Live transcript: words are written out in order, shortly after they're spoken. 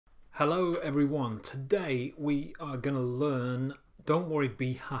Hello everyone, today we are going to learn Don't Worry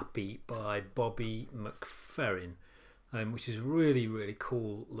Be Happy by Bobby McFerrin, which is a really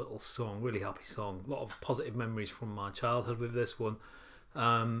cool little song, really happy song. A lot of positive memories from my childhood with this one.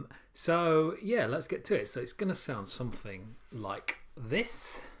 So yeah, let's get to it. So it's going to sound something like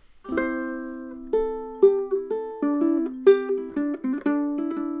this.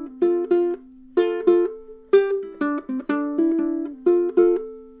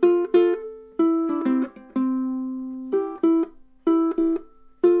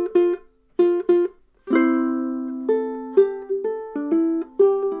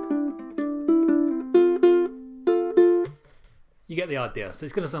 You get the idea. So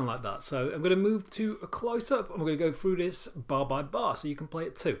it's going to sound like that. So I'm going to move to a close-up and we're going to go through this bar by bar so you can play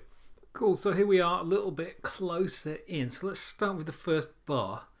it too. Cool, so here we are a little bit closer in. So let's start with the first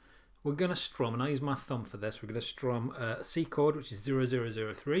bar. We're going to strum, and I use my thumb for this. We're going to strum a C chord, which is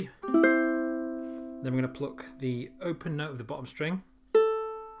 0-0-0-3. Then we're going to pluck the open note of the bottom string.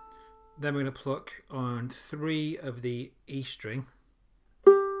 Then we're going to pluck on 3 of the E string.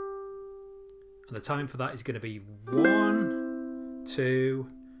 And the timing for that is going to be 1, 2,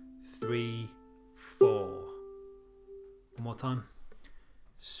 3, 4. One more time.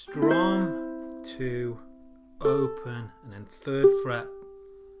 Strum, 2, open, and then 3rd fret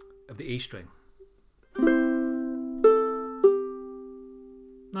of the E string.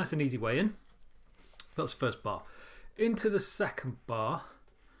 Nice and easy way in. That's the first bar. Into the second bar.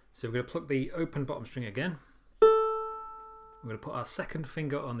 So we're going to pluck the open bottom string again. We're going to put our second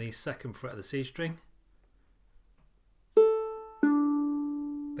finger on the 2nd fret of the C string.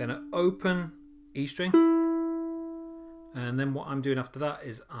 Then an open E string, and then what I'm doing after that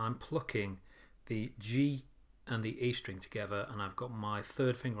is I'm plucking the G and the E string together, and I've got my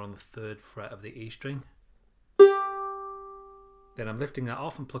 3rd finger on the 3rd fret of the E string. Then I'm lifting that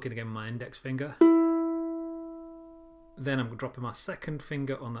off and plucking again my index finger. Then I'm dropping my 2nd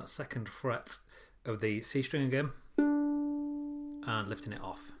finger on that 2nd fret of the C string again and lifting it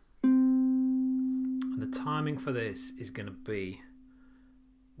off. And the timing for this is going to be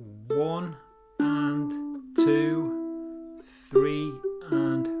 1 and 2, 3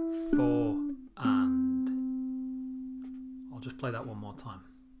 and 4 and. I'll just play that one more time.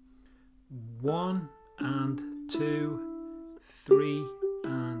 1 and 2, 3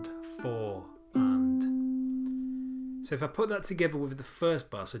 and 4 and. So if I put that together with the first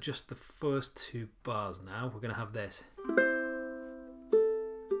bar, so just the first 2 bars now, we're going to have this.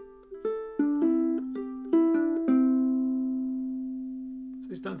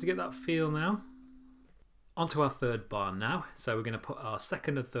 We're starting to get that feel now. Onto our 3rd bar now. So we're going to put our 2nd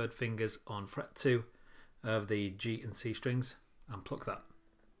and 3rd fingers on fret 2 of the G and C strings and pluck that.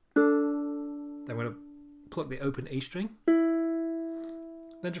 Then we're going to pluck the open E string.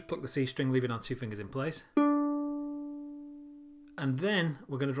 Then just pluck the C string, leaving our 2 fingers in place. And then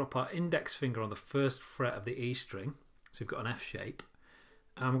we're going to drop our index finger on the 1st fret of the E string. So we've got an F shape.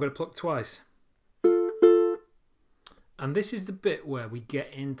 And we're going to pluck twice. And this is the bit where we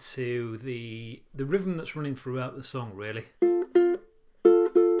get into the rhythm that's running throughout the song, really. And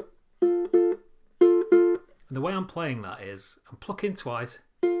the way I'm playing that is I'm plucking twice,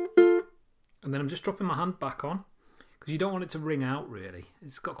 and then I'm just dropping my hand back on, because you don't want it to ring out, really.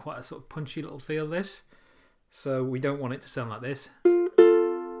 It's got quite a sort of punchy little feel, this. So we don't want it to sound like this.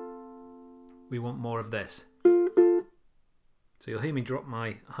 We want more of this. So you'll hear me drop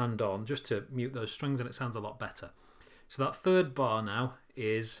my hand on just to mute those strings, and it sounds a lot better. So that 3rd bar now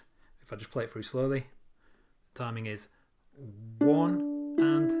is, if I just play it through slowly, the timing is 1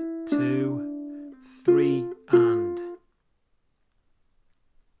 and 2, 3 and.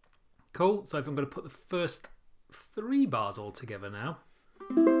 Cool, so if I'm going to put the first 3 bars all together now.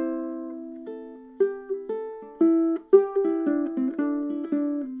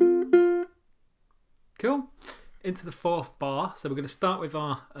 Cool, into the 4th bar. So we're going to start with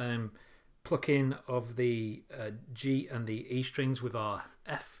our plucking of the G and the E strings with our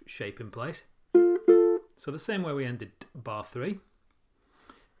F shape in place. So the same way we ended bar 3.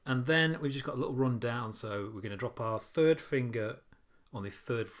 And then we've just got a little run down, so we're going to drop our 3rd finger on the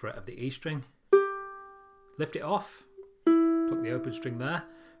 3rd fret of the E string, lift it off, pluck the open string there,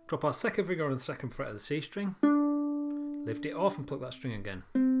 drop our 2nd finger on the 2nd fret of the C string, lift it off and pluck that string again.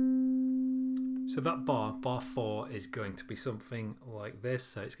 So that bar 4, is going to be something like this.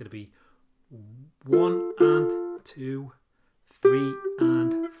 So it's going to be 1 and 2, 3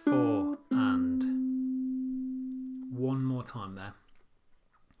 and 4 and. One more time there.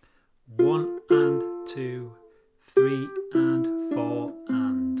 1 and 2, 3 and 4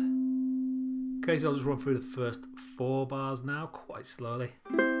 and. Okay, so I'll just run through the first 4 bars now, quite slowly.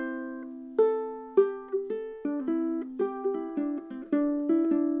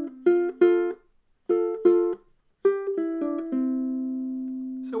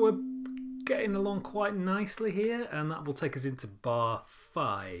 quite nicely here, and that will take us into bar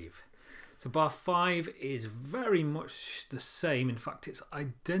 5. So bar 5 is very much the same. In fact, it's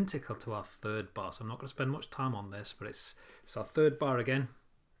identical to our third bar, so I'm not going to spend much time on this, but it's our third bar again.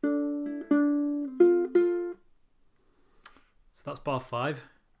 So that's bar 5.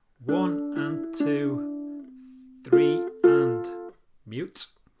 1 and 2, 3 and mute.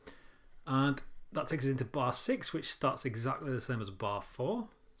 And that takes us into bar 6, which starts exactly the same as bar 4.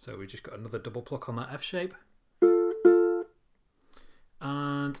 So we just got another double pluck on that F shape.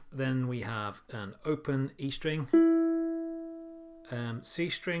 And then we have an open E string, C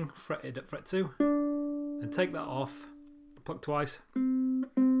string fretted at fret 2, and take that off, pluck twice.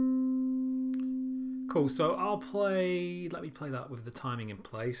 Cool, so let me play that with the timing in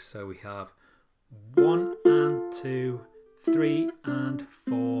place. So we have 1 and 2, 3 and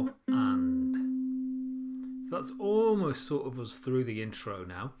 4 and. So that's almost sort of us through the intro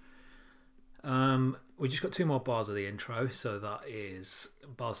now. We just got 2 more bars of the intro, so that is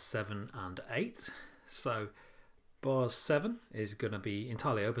bars 7 and 8. So bars 7 is going to be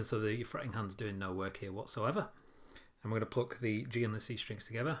entirely open, so the fretting hand's doing no work here whatsoever. And we're going to pluck the G and the C strings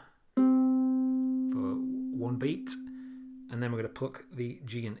together for 1 beat. And then we're going to pluck the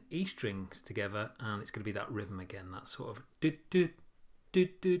G and E strings together, and it's going to be that rhythm again, that sort of do do do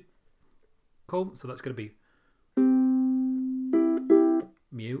do. Cool, so that's going to be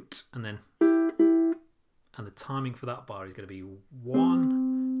mute, and then the timing for that bar is going to be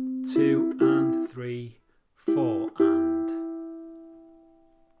 1, 2 and 3, 4 and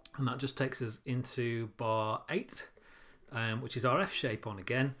that just takes us into bar 8, which is our F shape on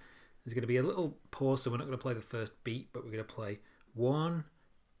again. There's going to be a little pause, so we're not going to play the first beat, but we're going to play 1,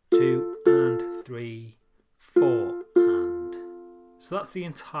 2 and 3, 4 and. So that's the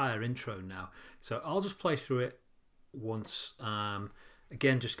entire intro now. So I'll just play through it once,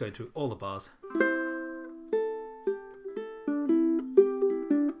 again just going through all the bars.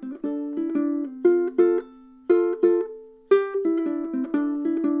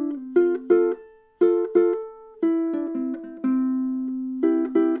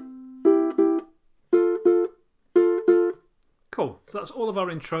 Cool, so that's all of our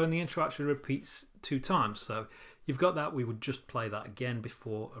intro, and the intro actually repeats 2 times. So you've got that. We would just play that again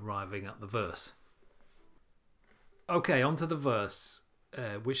before arriving at the verse. Okay, on to the verse,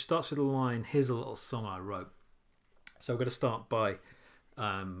 which starts with the line, "Here's a little song I wrote." So we're going to start by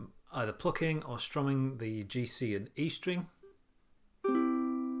either plucking or strumming the G, C and E string.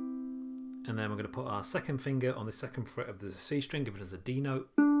 And then we're going to put our second finger on the 2nd fret of the C string, giving us a D note.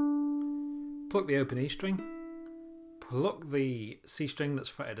 Pluck the open E string. Pluck the C string that's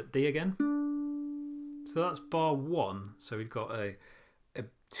fretted at D again. So that's bar 1. So we've got a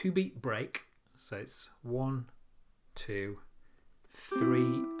 2-beat break. So it's 1, 2,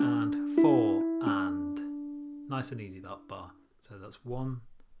 3 and 4 and. Nice and easy, that bar. So that's 1,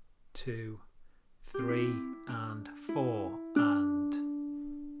 2, 3 and 4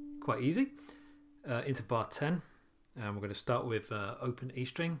 and. Quite easy. Into bar 10. And we're going to start with open E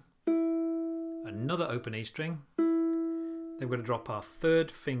string. Another open E string. Then we're going to drop our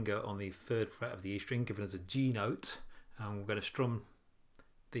 3rd finger on the 3rd fret of the E string, giving us a G note, and we're going to strum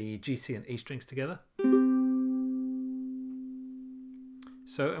the G, C and E strings together.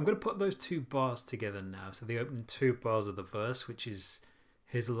 So I'm going to put those 2 bars together now. So the opening 2 bars of the verse, which is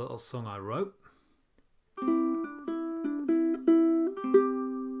 "Here's a little song I wrote."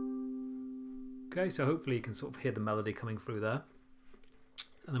 Okay, so hopefully you can sort of hear the melody coming through there.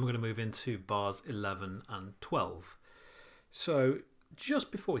 And then we're going to move into bars 11 and 12. So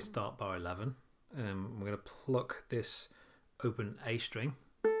just before we start bar 11, we're going to pluck this open A string.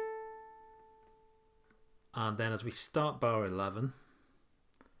 And then as we start bar 11,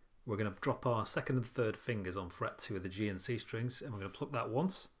 we're going to drop our 2nd and 3rd fingers on fret 2 of the G and C strings, and we're going to pluck that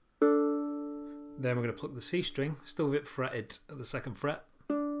once. Then we're going to pluck the C string, still with it fretted at the 2nd fret.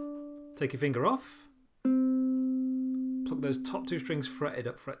 Take your finger off. Pluck those top 2 strings fretted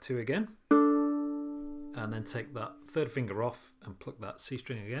at fret 2 again. And then take that 3rd finger off and pluck that C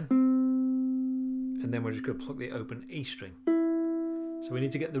string again. And then we're just going to pluck the open E string. So we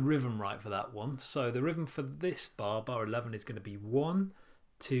need to get the rhythm right for that one. So the rhythm for this bar, bar 11, is going to be 1,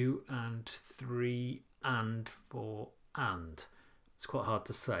 2 and 3 and 4 and. It's quite hard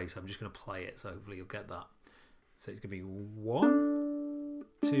to say, so I'm just going to play it, so hopefully you'll get that. So it's going to be 1,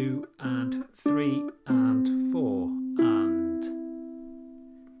 2 and 3 and 4 and.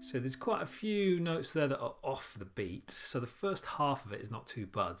 So there's quite a few notes there that are off the beat. So the first half of it is not too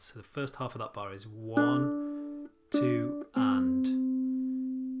bad. So the first half of that bar is 1, 2 and.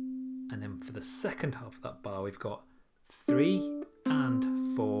 And then for the second half of that bar we've got 3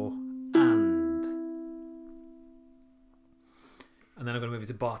 and 4 and. And then I'm going to move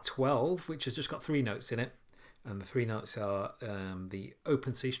into bar 12, which has just got 3 notes in it. And the 3 notes are the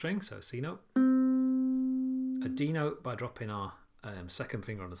open C string, so C note, a D note by dropping our second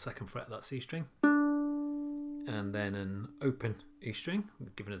finger on the 2nd fret of that C string, and then an open E string,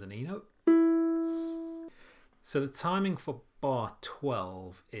 giving us an E note. So the timing for bar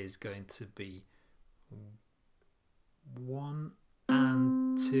 12 is going to be 1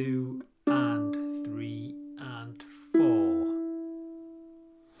 and 2 and 3 and 4.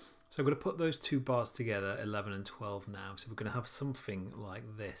 So I'm going to put those 2 bars together, 11 and 12 now. So we're going to have something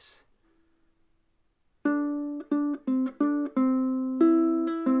like this.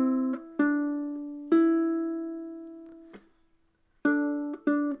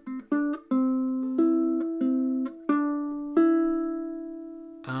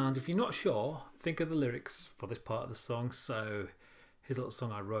 And if you're not sure, think of the lyrics for this part of the song. So here's a little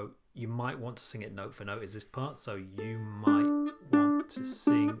song I wrote. You might want to sing it note for note is this part. So you might want to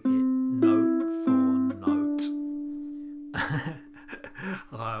sing it note for note.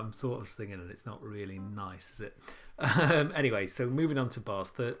 I'm sort of singing and it's not really nice, is it? Anyway, so moving on to bars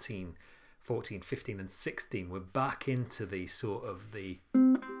 13, 14, 15 and 16. We're back into the sort of the...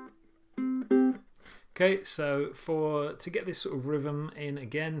 Okay, so to get this sort of rhythm in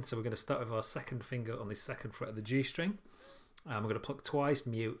again, so we're going to start with our 2nd finger on the 2nd fret of the G string. We're going to pluck twice,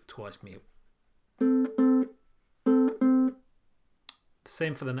 mute, twice, mute.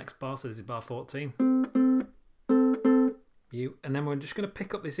 Same for the next bar, so this is bar 14. Mute, and then we're just going to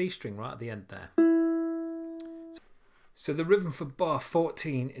pick up this E string right at the end there. So the rhythm for bar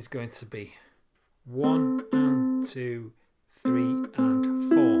 14 is going to be 1 and 2, 3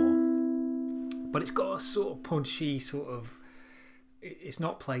 and 4. But it's got a sort of punchy sort of... It's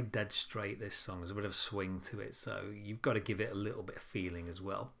not played dead straight, this song. There's a bit of swing to it, so you've got to give it a little bit of feeling as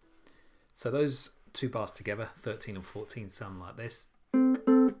well. So those 2 bars together, 13 and 14, sound like this.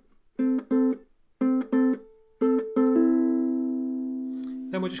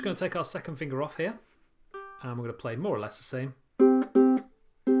 Then we're just going to take our 2nd finger off here, and we're going to play more or less the same.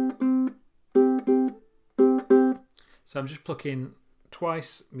 So I'm just plucking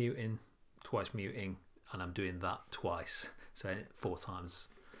twice, muting, twice muting, and I'm doing that twice. So 4 times.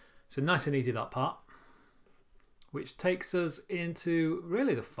 So nice and easy, that part. Which takes us into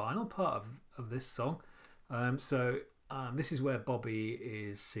really the final part of this song. This is where Bobby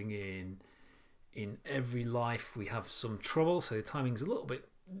is singing, in every life we have some trouble. So the timing's a little bit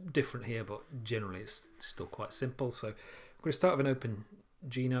different here, but generally it's still quite simple. So we're going to start with an open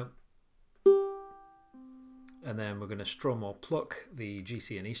G note. And then we're going to strum or pluck the G,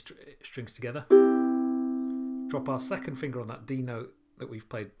 C and E strings together. Drop our 2nd finger on that D note that we've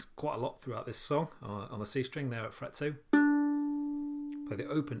played quite a lot throughout this song on the C string there at fret 2. Play the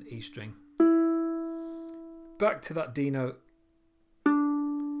open E string. Back to that D note.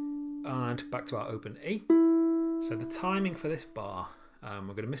 And back to our open E. So the timing for this bar, we're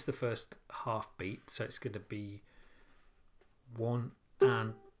going to miss the first half beat. So it's going to be 1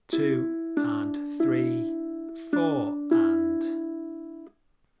 and 2 and 3, 4 and...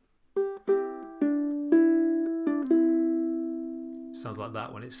 Sounds like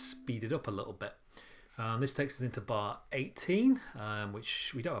that when it's speeded up a little bit. This takes us into bar 18,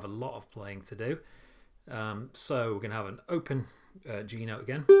 which we don't have a lot of playing to do. So we're going to have an open G note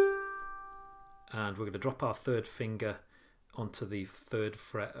again. And we're going to drop our 3rd finger onto the 3rd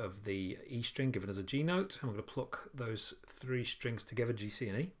fret of the E string, giving us a G note. And we're going to pluck those 3 strings together, G, C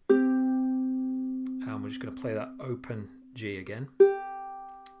and E. And we're just going to play that open G again.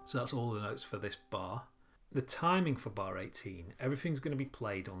 So that's all the notes for this bar. The timing for bar 18, everything's going to be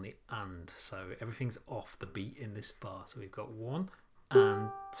played on the and, so everything's off the beat in this bar. So we've got 1 and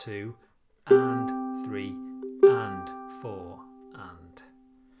 2 and 3 and 4 and.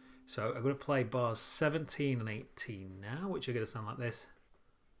 So I'm going to play bars 17 and 18 now, which are going to sound like this.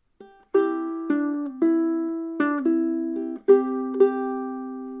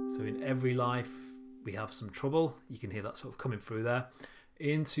 So in every life we have some trouble. You can hear that sort of coming through there.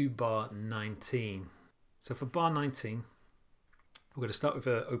 Into bar 19. So for bar 19, we're going to start with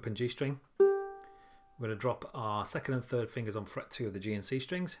an open G string. We're going to drop our 2nd and 3rd fingers on fret 2 of the G and C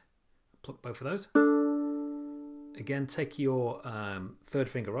strings. Pluck both of those. Again, take your 3rd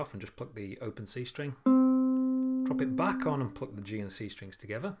finger off and just pluck the open C string. Drop it back on and pluck the G and C strings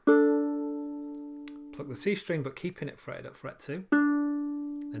together. Pluck the C string but keeping it fretted at fret 2.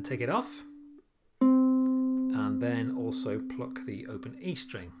 Then take it off. And then also pluck the open E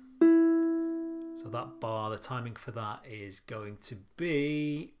string. So that bar, the timing for that is going to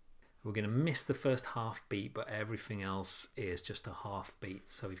be, we're going to miss the first half beat, but everything else is just a half beat.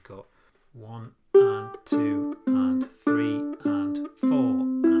 So we've got 1 and 2 and 3 and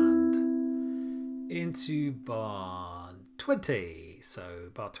into bar 20. So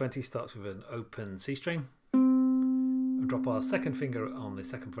bar 20 starts with an open C string. We'll drop our second finger on the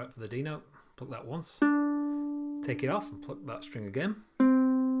second fret for the D note, pluck that once, take it off and pluck that string again,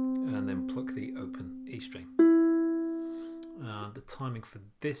 and then pluck the open E string. The timing for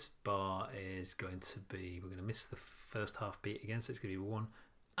this bar is going to be, we're going to miss the first half beat again, so it's going to be 1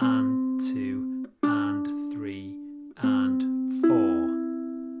 and 2 and 3 and 4.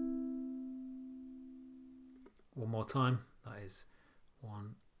 One more time, that is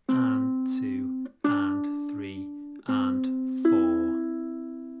 1 and 2 and 3 and 4.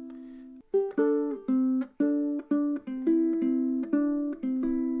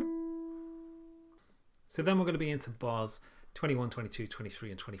 So then we're going to be into bars 21, 22,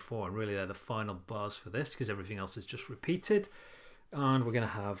 23 and 24, and really they're the final bars for this because everything else is just repeated. And we're going to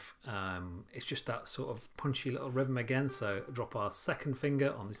have, it's just that sort of punchy little rhythm again, so drop our second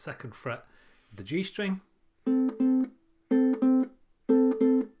finger on the second fret of the G string,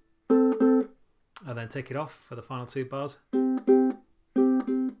 and then take it off for the final 2 bars.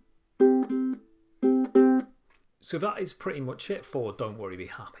 So that is pretty much it for Don't Worry Be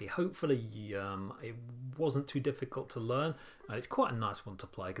Happy. Hopefully it wasn't too difficult to learn, and it's quite a nice one to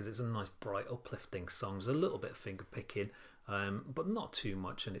play because it's a nice bright uplifting song. There's a little bit of finger picking, but not too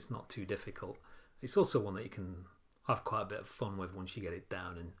much, and it's not too difficult. It's also one that you can have quite a bit of fun with once you get it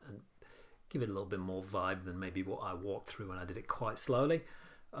down and give it a little bit more vibe than maybe what I walked through when I did it quite slowly.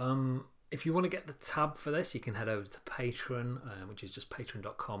 If you want to get the tab for this, you can head over to Patreon, which is just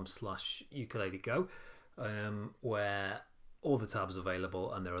patreon.com/ukulelegO, where all the tabs are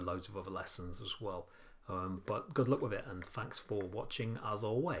available, and there are loads of other lessons as well. But good luck with it, and thanks for watching as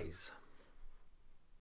always.